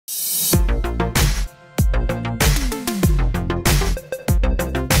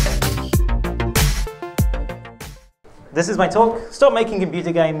this is my talk. Stop making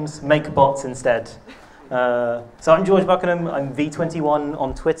computer games, make bots instead. So I'm George Buckenham. I'm V21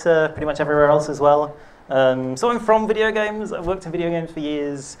 on Twitter, pretty much everywhere else as well. So I'm from video games. I've worked in video games for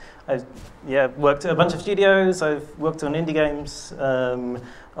years. I've worked at a bunch of studios. I've worked on indie games.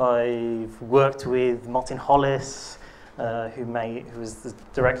 I've worked with Martin Hollis, who was the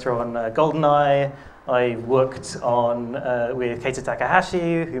director on GoldenEye. I worked on with Keita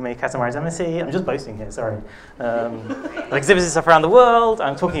Takahashi, who made Katamari Damacy. I'm just boasting here, sorry. I've exhibited stuff around the world.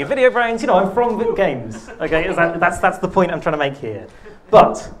 I'm talking of VideoBrains. You know, I'm from games. Okay, that's the point I'm trying to make here.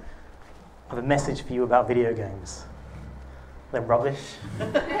 But I have a message for you about video games. They're rubbish.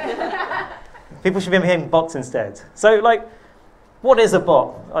 People should be making bots instead. So, like, what is a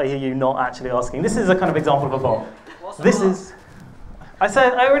bot? I hear you not actually asking. This is a kind of example of a bot.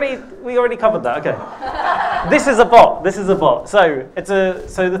 We already covered that. Okay. This is a bot. This is a bot. So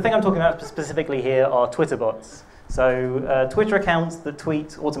the thing I'm talking about specifically here are Twitter bots. So Twitter accounts that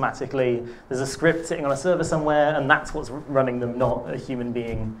tweet automatically. There's a script sitting on a server somewhere, and that's what's running them, not a human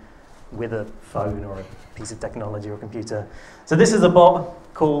being with a phone or a piece of technology or a computer. So this is a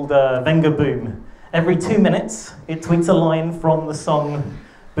bot called Venga Boom. Every 2 minutes, it tweets a line from the song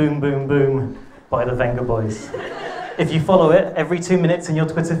Boom Boom Boom by the Venga Boys. If you follow it, every 2 minutes in your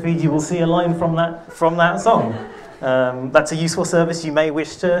Twitter feed, you will see a line from that song. That's a useful service you may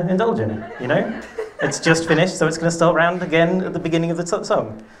wish to indulge in, you know? It's just finished, so it's going to start round again at the beginning of the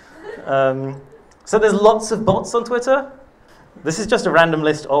song. So there's lots of bots on Twitter. This is just a random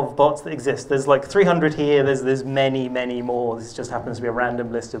list of bots that exist. There's like 300 here, there's many, many more. This just happens to be a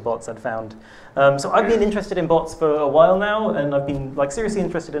random list of bots I'd found. So I've been interested in bots for a while now, and I've been like seriously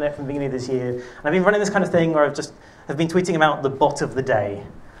interested in it from the beginning of this year. And I've been running this kind of thing where I've been tweeting about the bot of the day.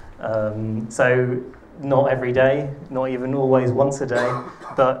 So not every day, not even always once a day,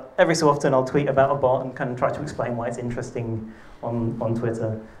 but every so often I'll tweet about a bot and kind of try to explain why it's interesting on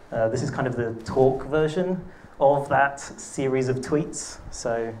Twitter. This is kind of the talk version of that series of tweets.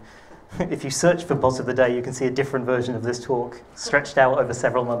 So if you search for bot of the day, you can see a different version of this talk stretched out over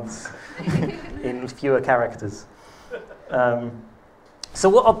several months in fewer characters. So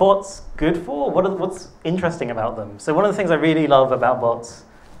what are bots good for? What's interesting about them? So one of the things I really love about bots...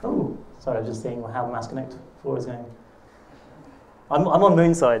 Oh, sorry, I was just seeing how Mass Connect 4 is going. I'm on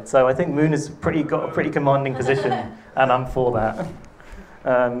Moon's side, so I think Moon has got a pretty commanding position, and I'm for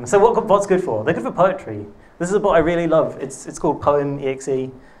that. So what are bots good for? They're good for poetry. This is a bot I really love. It's called Poem.exe.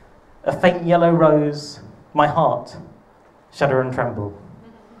 A faint yellow rose, my heart, shudder and tremble.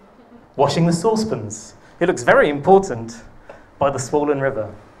 Washing the saucepans. It looks very important by the swollen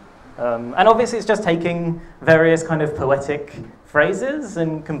river. And obviously it's just taking various kind of poetic phrases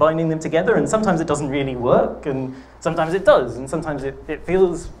and combining them together, and sometimes it doesn't really work, and sometimes it does, and sometimes it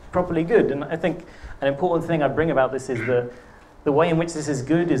feels properly good. And I think an important thing I bring about this is that the way in which this is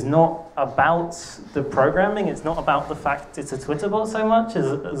good is not about the programming, it's not about the fact it's a Twitter bot so much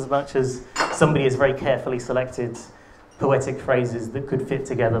as somebody has very carefully selected poetic phrases that could fit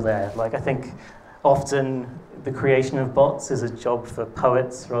together there. Like, I think often the creation of bots is a job for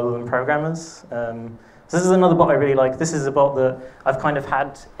poets rather than programmers. So this is another bot I really like. This is a bot that I've kind of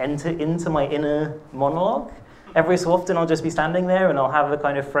had enter into my inner monologue. Every so often I'll just be standing there and I'll have a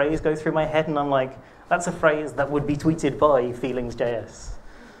kind of phrase go through my head, and I'm like, that's a phrase that would be tweeted by Feelings.js.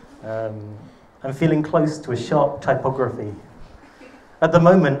 I'm feeling close to a sharp typography. At the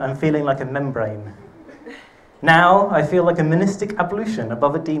moment, I'm feeling like a membrane. Now, I feel like a monistic ablution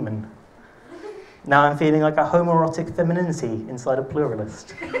above a demon. Now I'm feeling like a homoerotic femininity inside a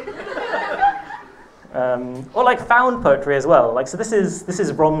pluralist. Or like found poetry as well. Like, so this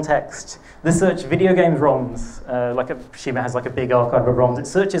is ROM text. This search video games ROMs. Shima has like a big archive of ROMs. It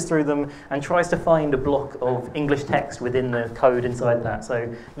searches through them and tries to find a block of English text within the code inside that.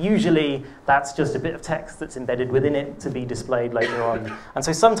 So usually that's just a bit of text that's embedded within it to be displayed later on. And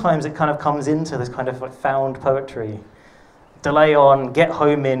so sometimes it kind of comes into this kind of like found poetry. Delay on, get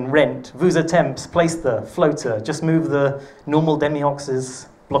home in, rent, vous a temps, place the, floater, just move the normal demioxes,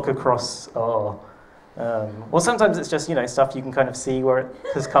 block across, or sometimes it's just, you know, stuff you can kind of see where it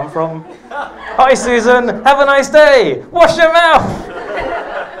has come from. Hi Susan, have a nice day, wash your mouth!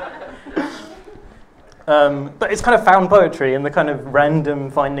 But it's kind of found poetry, and the kind of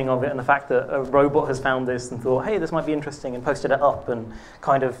random finding of it, and the fact that a robot has found this and thought, hey, this might be interesting, and posted it up, and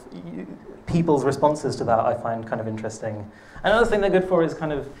kind of people's responses to that I find kind of interesting. Another thing they're good for is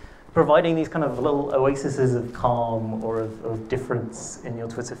kind of providing these kind of little oases of calm or of difference in your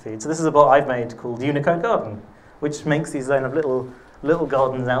Twitter feed. So this is a bot I've made called Unicode Garden, which makes these kind of little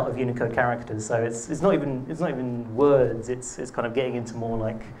gardens out of Unicode characters. So it's not even words. It's kind of getting into more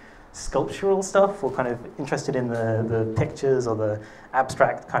like sculptural stuff or kind of interested in the pictures or the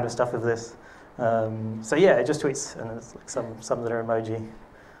abstract kind of stuff of this. So yeah, it just tweets, and there's like some that are emoji.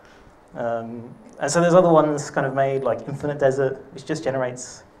 And so there's other ones kind of made, like Infinite Desert, which just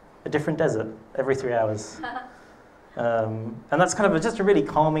generates a different desert every 3 hours. And that's kind of just a really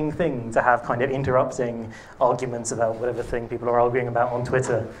calming thing to have, kind of interrupting arguments about whatever thing people are arguing about on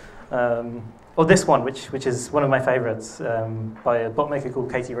Twitter. Or this one, which is one of my favorites, by a bot maker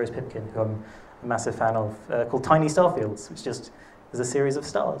called Katie Rose Pipkin, who I'm a massive fan of, called Tiny Starfields, which just is a series of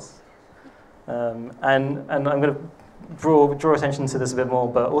stars. And I'm going to draw attention to this a bit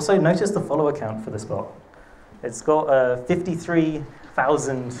more, but also notice the follower count for this bot. It's got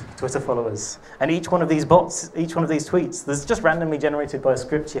 53,000 Twitter followers, and each one of these bots, each one of these tweets, that's just randomly generated by a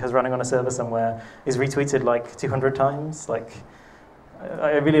script she has running on a server somewhere, is retweeted like 200 times. Like,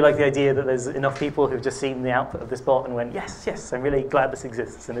 I really like the idea that there's enough people who've just seen the output of this bot and went, yes, yes, I'm really glad this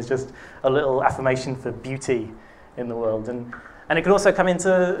exists, and it's just a little affirmation for beauty in the world. And it can also come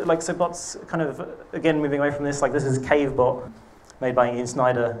into, like, so bots kind of, again, moving away from this, like this is Cave Bot, made by Ian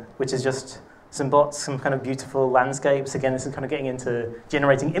Snyder, which is just some bots, some kind of beautiful landscapes. Again, this is kind of getting into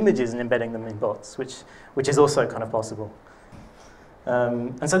generating images and embedding them in bots, which is also kind of possible.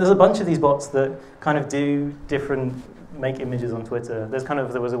 And so there's a bunch of these bots that kind of do make images on Twitter.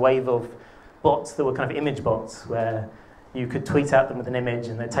 There was a wave of bots that were kind of image bots, where you could tweet at them with an image,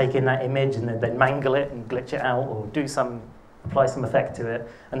 and they'd take in that image, and they'd mangle it and glitch it out, or apply some effect to it,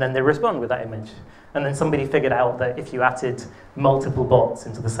 and then they respond with that image. And then somebody figured out that if you added multiple bots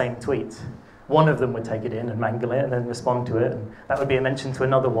into the same tweet, one of them would take it in and mangle it and then respond to it, and that would be a mention to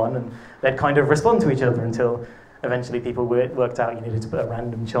another one, and they'd kind of respond to each other until eventually people worked out you needed to put a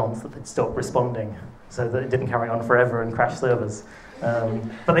random chance that they'd stop responding so that it didn't carry on forever and crash servers.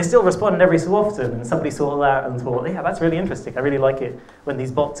 But they still respond every so often, and somebody saw that and thought, yeah, that's really interesting. I really like it when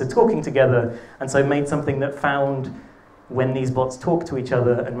these bots are talking together, and so made something that found when these bots talk to each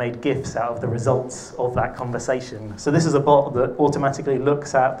other and made GIFs out of the results of that conversation. So this is a bot that automatically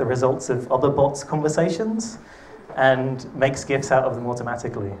looks at the results of other bots' conversations and makes GIFs out of them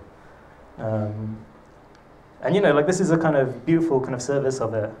automatically. And you know, like, this is a kind of beautiful kind of service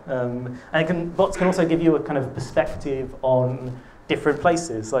of it. And bots can also give you a kind of perspective on different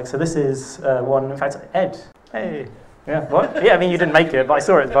places. Like, so this is one, in fact, Ed. Hey. Yeah, what? Yeah, I mean, you didn't make it, but I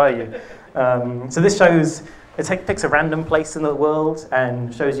saw it by you. So this shows, it picks a random place in the world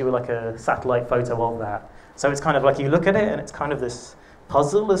and shows you like a satellite photo of that. So it's kind of like you look at it and it's kind of this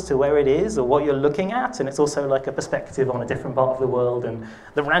puzzle as to where it is or what you're looking at, and it's also like a perspective on a different part of the world, and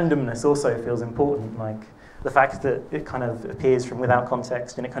the randomness also feels important, like the fact that it kind of appears from without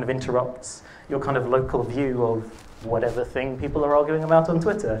context and it kind of interrupts your kind of local view of whatever thing people are arguing about on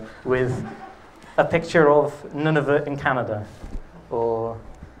Twitter with a picture of Nunavut in Canada, or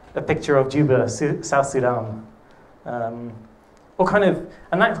a picture of Juba, South Sudan. Or kind of,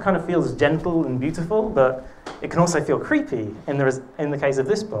 and that kind of feels gentle and beautiful, but it can also feel creepy in the case of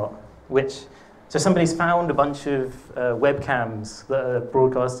this bot, so somebody's found a bunch of webcams that are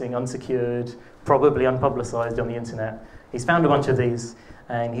broadcasting unsecured, probably unpublicized on the internet. He's found a bunch of these,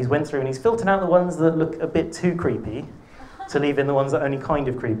 and he's went through and he's filtered out the ones that look a bit too creepy to leave in the ones that are only kind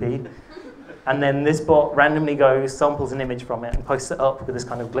of creepy. And then this bot randomly goes, samples an image from it, and posts it up with this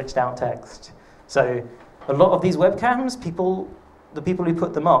kind of glitched out text. So a lot of these webcams, the people who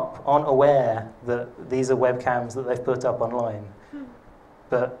put them up aren't aware that these are webcams that they've put up online.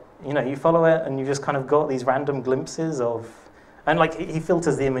 But you know, you follow it and you just kind of got these random glimpses of, and like he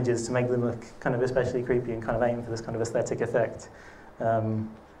filters the images to make them look kind of especially creepy and kind of aim for this kind of aesthetic effect. And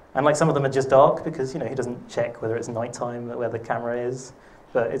like some of them are just dark because, you know, he doesn't check whether it's nighttime where the camera is.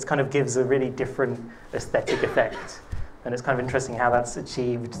 But it kind of gives a really different aesthetic effect. And it's kind of interesting how that's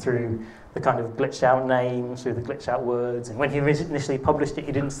achieved through the kind of glitched out names, through the glitched out words. And when he initially published it,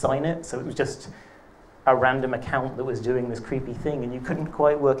 he didn't sign it, so it was just a random account that was doing this creepy thing, and you couldn't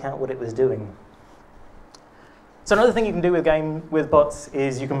quite work out what it was doing. So another thing you can do with bots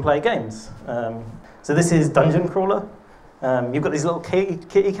is you can play games. So this is Dungeon Crawler. You've got this little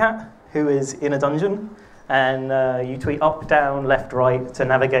kitty cat who is in a dungeon, and you tweet up, down, left, right to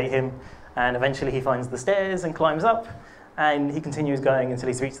navigate him, and eventually he finds the stairs and climbs up, and he continues going until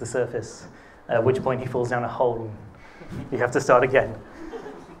he's reached the surface, at which point he falls down a hole and you have to start again.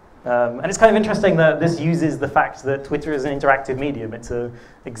 And it's kind of interesting that this uses the fact that Twitter is an interactive medium. It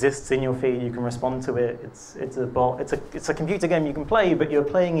exists in your feed, you can respond to it, it's a bot, it's a computer game you can play, but you're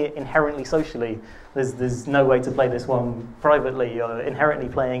playing it inherently socially. There's no way to play this one privately. You're inherently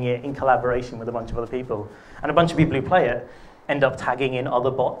playing it in collaboration with a bunch of other people. And a bunch of people who play it end up tagging in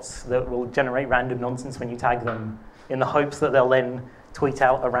other bots that will generate random nonsense when you tag them, in the hopes that they'll then tweet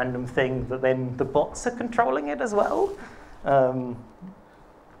out a random thing that then the bots are controlling it as well.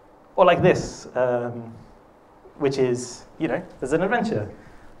 Or like this, which is, there's an adventure.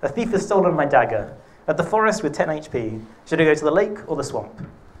 A thief has stolen my dagger. At the forest with 10 HP, should I go to the lake or the swamp?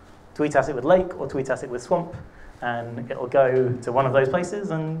 Tweet at it with lake or tweet at it with swamp, and it'll go to one of those places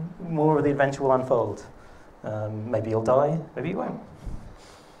and more of the adventure will unfold. Maybe you'll die, maybe you won't.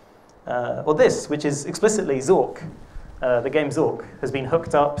 Or this, which is explicitly Zork. The game Zork has been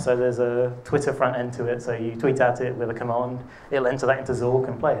hooked up, so there's a Twitter front end to it, so you tweet at it with a command, it'll enter that into Zork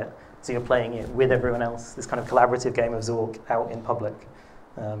and play it. So you're playing it with everyone else, this kind of collaborative game of Zork out in public.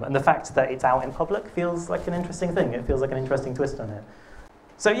 And the fact that it's out in public feels like an interesting thing. It feels like an interesting twist on it.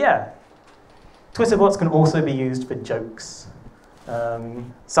 So yeah, Twitter bots can also be used for jokes.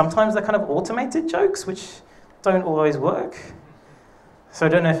 Sometimes they're kind of automated jokes, which don't always work. So I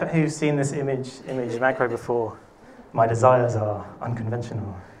don't know who's seen this image macro before. My desires are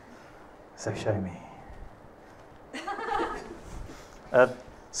unconventional, so show me. A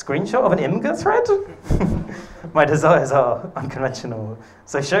screenshot of an Imgur thread? My desires are unconventional,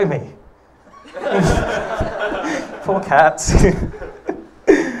 so show me. Poor cat.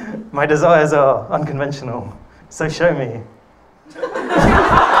 My desires are unconventional, so show me.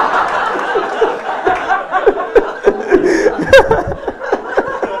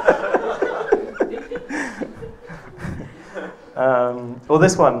 Or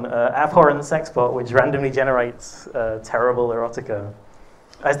this one, abhorrent sex bot, which randomly generates terrible erotica.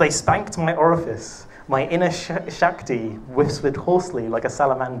 As they spanked my orifice, my inner Shakti whispered hoarsely like a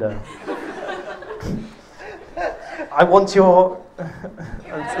salamander. I want your...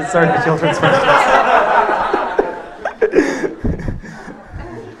 Sorry for children's questions.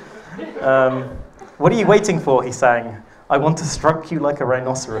 What are you waiting for, he sang. I want to stroke you like a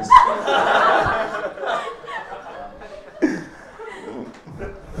rhinoceros.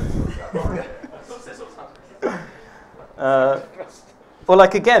 Or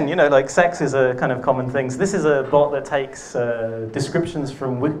like again, like sex is a kind of common thing. So this is a bot that takes descriptions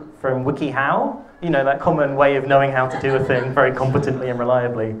from WikiHow, that common way of knowing how to do a thing very competently and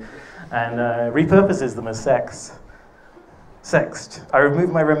reliably, and repurposes them as sex. Sexed. I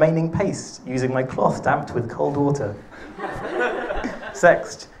remove my remaining paste using my cloth damped with cold water.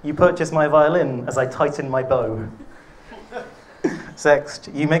 Sexed. You purchase my violin as I tighten my bow. Sexed.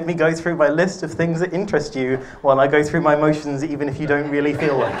 You make me go through my list of things that interest you while I go through my motions even if you don't really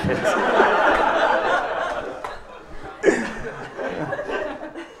feel like it.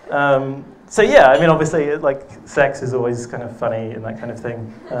 So yeah, I mean obviously like sex is always kind of funny and that kind of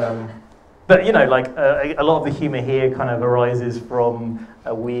thing. But like a lot of the humor here kind of arises from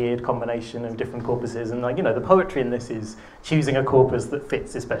a weird combination of different corpuses, and like the poetry in this is choosing a corpus that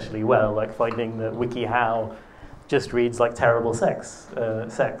fits especially well, like finding that WikiHow just reads like terrible sex.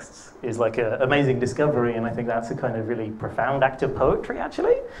 Sex is like an amazing discovery, and I think that's a kind of really profound act of poetry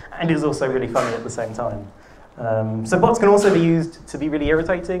actually, and is also really funny at the same time. So bots can also be used to be really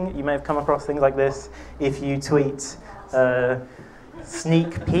irritating. You may have come across things like this. If you tweet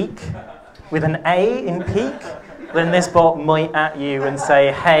sneak peek with an A in peak, then this bot might at you and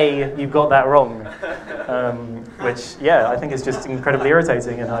say, hey, you got that wrong. Which, yeah, I think is just incredibly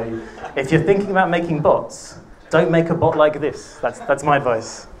irritating. And if you're thinking about making bots, don't make a bot like this. That's my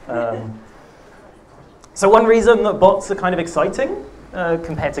advice. So one reason that bots are kind of exciting,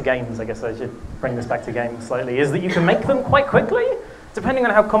 compared to games, I guess I should bring this back to games slightly, is that you can make them quite quickly. Depending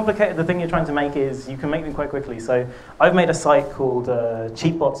on how complicated the thing you're trying to make is, you can make them quite quickly. So I've made a site called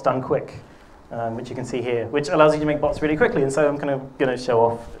Cheap Bots Done Quick, which you can see here, which allows you to make bots really quickly. And so I'm kind of going to show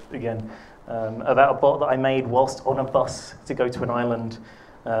off again about a bot that I made whilst on a bus to go to an island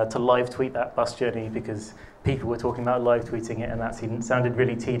to live tweet that bus journey, because people were talking about live tweeting it, and that sounded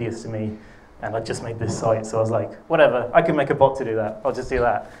really tedious to me. And I just made this site, so I was like, whatever, I can make a bot to do that. I'll just do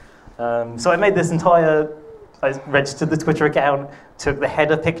that. So I made this I registered the Twitter account, took the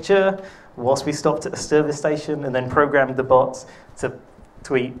header picture whilst we stopped at a service station, and then programmed the bots to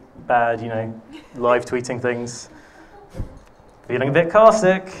tweet bad, live tweeting things. Feeling a bit car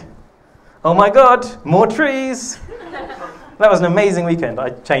sick. Oh my God, more trees. That was an amazing weekend. I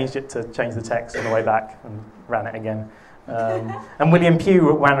changed it to change the text on the way back and ran it again. And William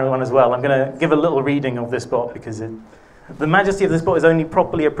Pugh ran one as well. I'm going to give a little reading of this bot because the majesty of this bot is only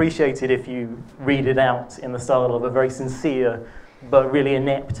properly appreciated if you read it out in the style of a very sincere but really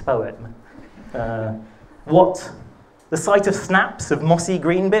inept poet. What? The sight of snaps of mossy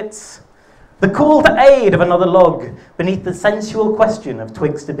green bits? The call to aid of another log beneath the sensual question of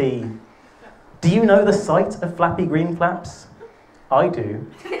twigs to be. Do you know the sight of flappy green flaps? I do.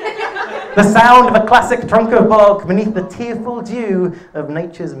 The sound of a classic trunk of bark beneath the tearful dew of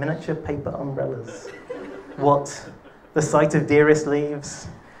nature's miniature paper umbrellas. What? The sight of dearest leaves?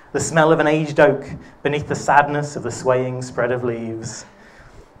 The smell of an aged oak beneath the sadness of the swaying spread of leaves?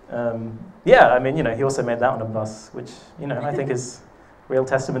 Yeah, I mean, he also made that on a bus, which, I think is real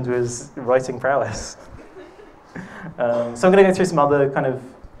testament to his writing prowess. So I'm going to go through some other kind of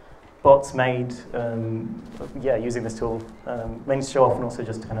bots made, using this tool, mainly to show off and also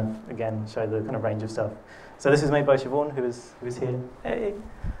just to kind of, again, show the kind of range of stuff. So this is made by Siobhan, who is here, hey,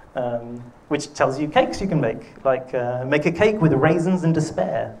 which tells you cakes you can make, like make a cake with raisins and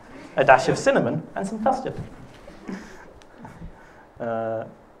despair, a dash of cinnamon, and some custard.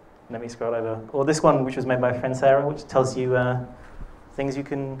 Let me scroll over. Or this one, which was made by my friend Sarah, which tells you things you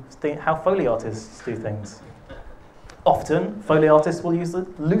can how Foley artists do things. Often, Foley artists will use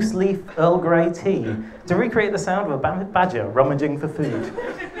loose leaf Earl Grey tea to recreate the sound of a badger rummaging for food.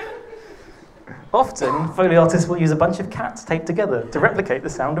 Often, Foley artists will use a bunch of cats taped together to replicate the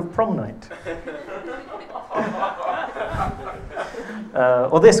sound of prom night.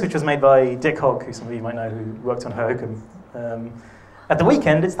 Or this, which was made by Dick Hogg, who some of you might know, who worked on Hokum. At the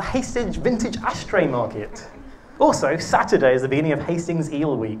weekend, it's the Hastings Vintage Ashtray Market. Also, Saturday is the beginning of Hastings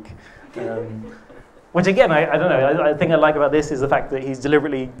Eel Week. Which again, I don't know, I think I like about this is the fact that he's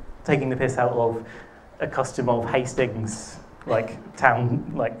deliberately taking the piss out of a custom of Hastings,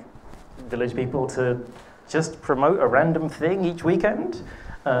 village people to just promote a random thing each weekend.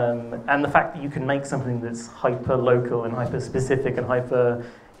 And the fact that you can make something that's hyper-local and hyper-specific and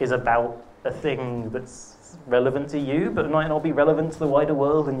is about a thing that's relevant to you, but might not be relevant to the wider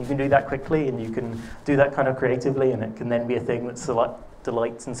world, and you can do that quickly, and you can do that kind of creatively, and it can then be a thing that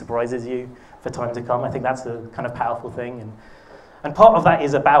delights and surprises you for time to come. I think that's a kind of powerful thing. And part of that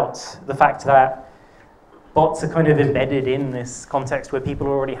is about the fact that bots are kind of embedded in this context where people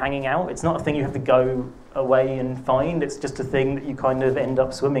are already hanging out. It's not a thing you have to go away and find, it's just a thing that you kind of end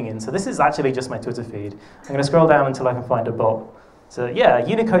up swimming in. So this is actually just my Twitter feed. I'm going to scroll down until I can find a bot. So yeah,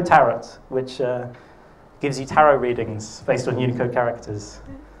 Unicode Tarot, which gives you tarot readings based on Unicode characters.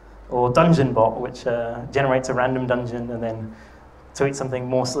 Or Dungeon Bot, which generates a random dungeon and then tweets something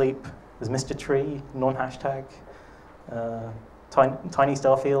more sleep. There's Mr. Tree, non-hashtag. Tiny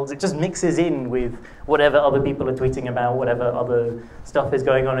Starfields. It just mixes in with whatever other people are tweeting about, whatever other stuff is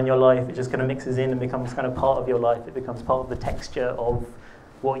going on in your life. It just kind of mixes in and becomes kind of part of your life. It becomes part of the texture of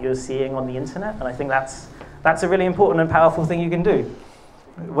what you're seeing on the internet. And I think that's a really important and powerful thing you can do.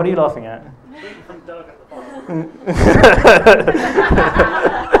 What are you laughing at?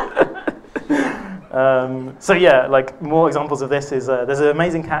 So yeah, like more examples of this is there's an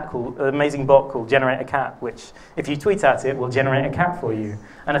amazing bot called Generate a Cat, which if you tweet at it will generate a cat for you.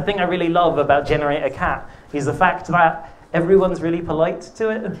 And a thing I really love about Generate a Cat is the fact that everyone's really polite to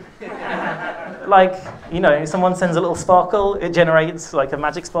it. Like, someone sends a little sparkle, it generates like a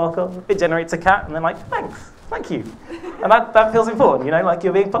magic sparkle, it generates a cat, and they're like, thanks, thank you. And that feels important, like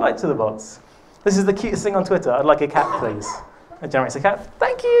you're being polite to the bots. This is the cutest thing on Twitter. I'd like a cat, please. It generates a cat.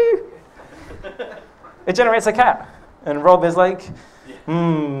 Thank you. It generates a cat. And Rob is like,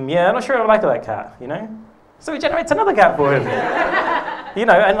 I'm not sure I like that cat, So he generates another cat for him.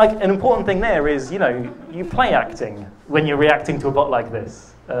 And like an important thing there is, you play acting when you're reacting to a bot like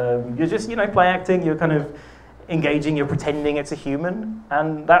this. You're just, play acting, you're kind of engaging, you're pretending it's a human,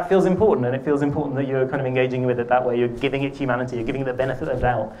 and that feels important, and it feels important that you're kind of engaging with it that way. You're giving it humanity, you're giving it the benefit of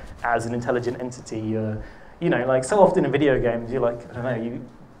doubt as an intelligent entity. You're, like so often in video games, you're like, I don't know, you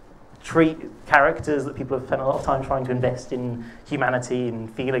treat characters that people have spent a lot of time trying to invest in humanity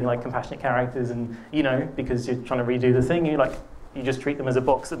and feeling like compassionate characters, and because you're trying to redo the thing, you just treat them as a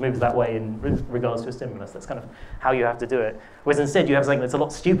box that moves that way in regards to a stimulus. That's kind of how you have to do it. Whereas instead you have something that's a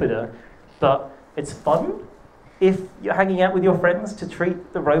lot stupider, but it's fun if you're hanging out with your friends to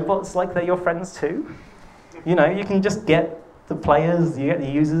treat the robots like they're your friends too. You can just get the players, you get the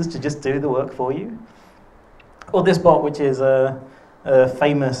users to just do the work for you. Or this bot, which is a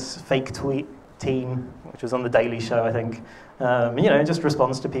famous fake tweet teen, which was on The Daily Show, I think. It just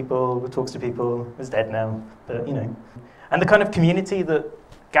responds to people, talks to people, is dead now, but And the kind of community that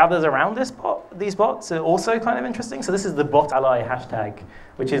gathers around these bots are also kind of interesting. So this is the bot ally hashtag,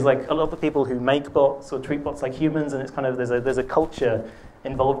 which is like a lot of the people who make bots or treat bots like humans, and it's kind of, there's a culture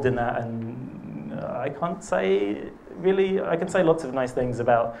involved in that, and I can say lots of nice things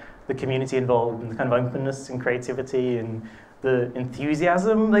about the community involved and the kind of openness and creativity and the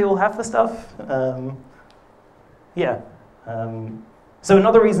enthusiasm they all have for stuff. So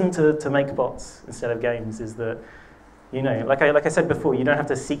another reason to make bots instead of games is that, like I said before, you don't have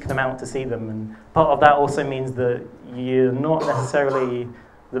to seek them out to see them, and part of that also means that you're not necessarily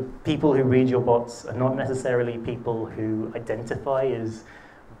the people who read your bots are not necessarily people who identify as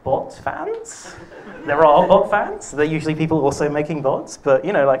bot fans. There are bot fans. They're usually people also making bots, but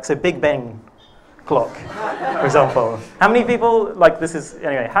you know, like, so Big Ben clock, for example. How many people, like, this is,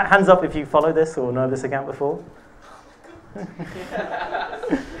 anyway, hands up if you follow this or know this account before.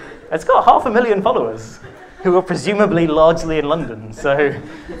 It's got 500,000 followers, who are presumably largely in London, so. It's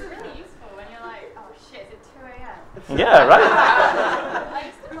really useful when you're like, oh shit, it's 2 a.m. Yeah, right? I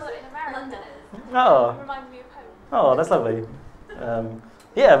used to follow it in America. Oh. It reminded me of home. Oh, that's lovely.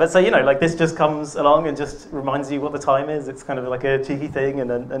 Yeah, but so, you know, like, this just comes along and just reminds you what the time is. It's kind of like a cheeky thing and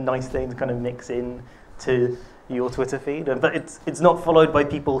a nice thing to kind of mix in to your Twitter feed. But it's not followed by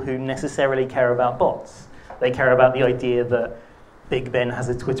people who necessarily care about bots. They care about the idea that Big Ben has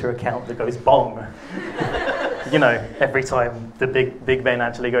a Twitter account that goes bong. You know, every time the Big Ben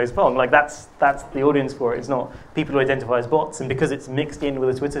actually goes bong. Like, that's the audience for it. It's not people who identify as bots. And because it's mixed in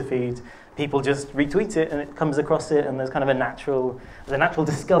with a Twitter feed, people just retweet it and it comes across it, and there's kind of a natural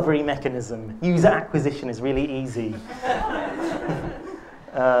discovery mechanism. User acquisition is really easy.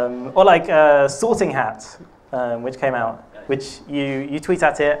 Or like Sorting Hat, which came out, which you tweet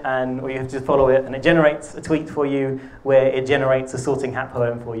at it, or you have to follow it, and it generates a tweet for you where it generates a Sorting Hat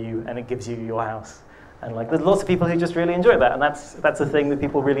poem for you, and it gives you your house. And like, there's lots of people who just really enjoy that, and that's a thing that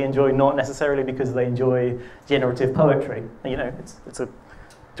people really enjoy, not necessarily because they enjoy generative poetry. You know, it's a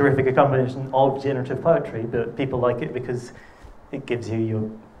terrific accompaniment of generative poetry, but people like it because it gives you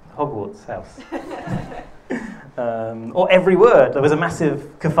your Hogwarts house. Or Every Word. There was a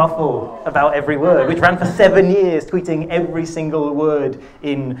massive kerfuffle about Every Word, which ran for 7 years, tweeting every single word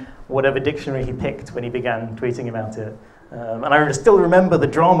in whatever dictionary he picked when he began tweeting about it. And I still remember the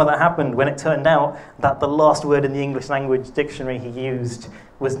drama that happened when it turned out that the last word in the English language dictionary he used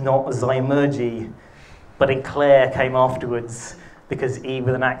was not Zymergy, but Eclair came afterwards, because E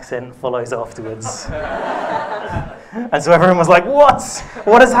with an accent follows afterwards. And so everyone was like, what?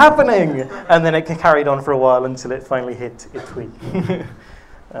 What is happening? And then it carried on for a while until it finally hit its tweet.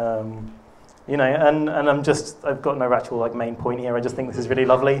 You know, and I've got no actual like main point here. I just think this is really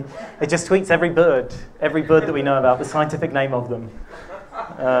lovely. It just tweets every bird that we know about, the scientific name of them.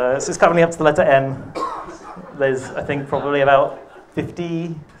 So it's currently up to the letter M. There's, I think, probably about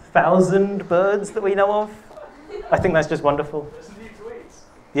 50,000 birds that we know of. I think that's just wonderful.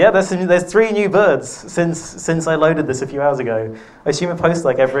 Yeah, there's 3 new birds since I loaded this a few hours ago. I assume it posts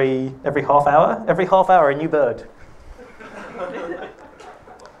like every half hour. Every half hour, a new bird.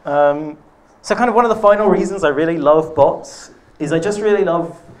 So kind of one of the final reasons I really love bots is I just really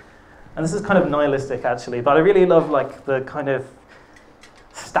love, and this is kind of nihilistic actually, but I really love like the kind of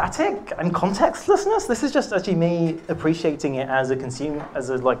static and contextlessness. This is just actually me appreciating it as a consumer, as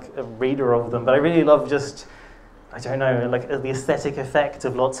a reader of them. But I really love just, I don't know, like the aesthetic effect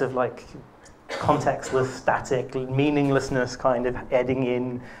of lots of like contextless, static, meaninglessness kind of adding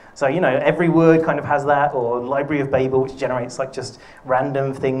in. So, you know, Every Word kind of has that, or Library of Babel, which generates like just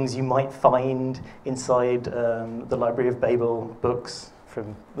random things you might find inside the Library of Babel books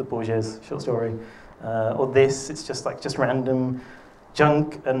from the Borges short story. Or this, it's just like just random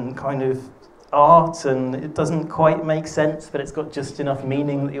junk and kind of art, and it doesn't quite make sense, but it's got just enough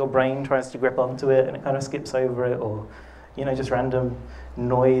meaning that your brain tries to grip onto it and it kind of skips over it, or, you know, just random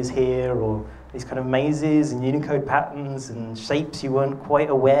noise here, or these kind of mazes and Unicode patterns and shapes you weren't quite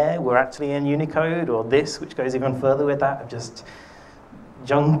aware were actually in Unicode, or this, which goes even further with that, of just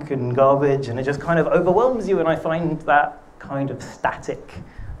junk and garbage, and it just kind of overwhelms you, and I find that kind of static.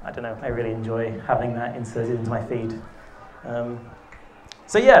 I don't know, I really enjoy having that inserted into my feed.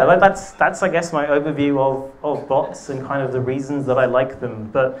 So yeah, that's I guess my overview of bots and kind of the reasons that I like them.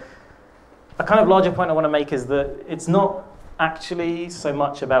 But a kind of larger point I want to make is that it's not actually so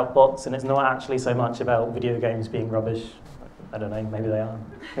much about bots, and it's not actually so much about video games being rubbish. I don't know, maybe they are.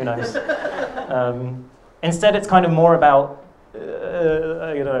 Who knows? Instead, it's kind of more about, you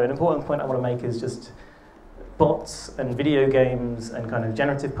know, an important point I want to make is just bots and video games and kind of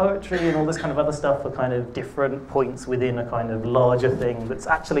generative poetry and all this kind of other stuff are kind of different points within a kind of larger thing that's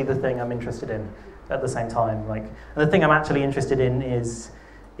actually the thing I'm interested in at the same time. Like, and the thing I'm actually interested in is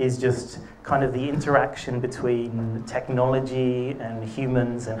just kind of the interaction between technology and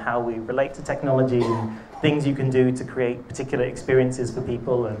humans and how we relate to technology and things you can do to create particular experiences for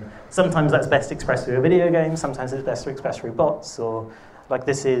people. And sometimes that's best expressed through a video game, sometimes it's best expressed through bots, or like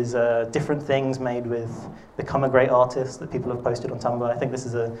this is different things made with Become a Great Artist that people have posted on Tumblr. I think this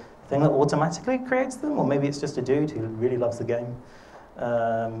is a thing that automatically creates them, or maybe it's just a dude who really loves the game.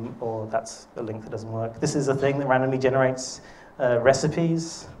 Or that's a link that doesn't work. This is a thing that randomly generates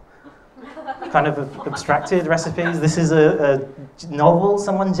recipes. kind of abstracted recipes. This is a novel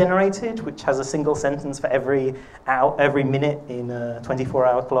someone generated, which has a single sentence for every minute in a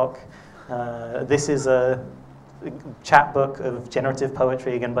 24-hour clock. This is a chapbook of generative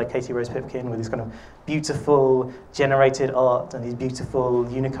poetry, again by Katie Rose Pipkin, with these kind of beautiful generated art and these beautiful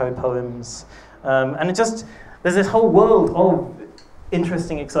Unicode poems. And there's this whole world of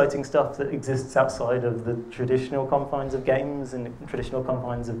interesting, exciting stuff that exists outside of the traditional confines of games and traditional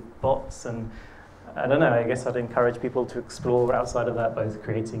confines of bots. And I don't know, I guess I'd encourage people to explore outside of that, both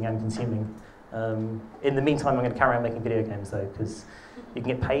creating and consuming. In the meantime, I'm going to carry on making video games, though, because you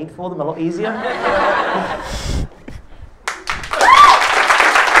can get paid for them a lot easier.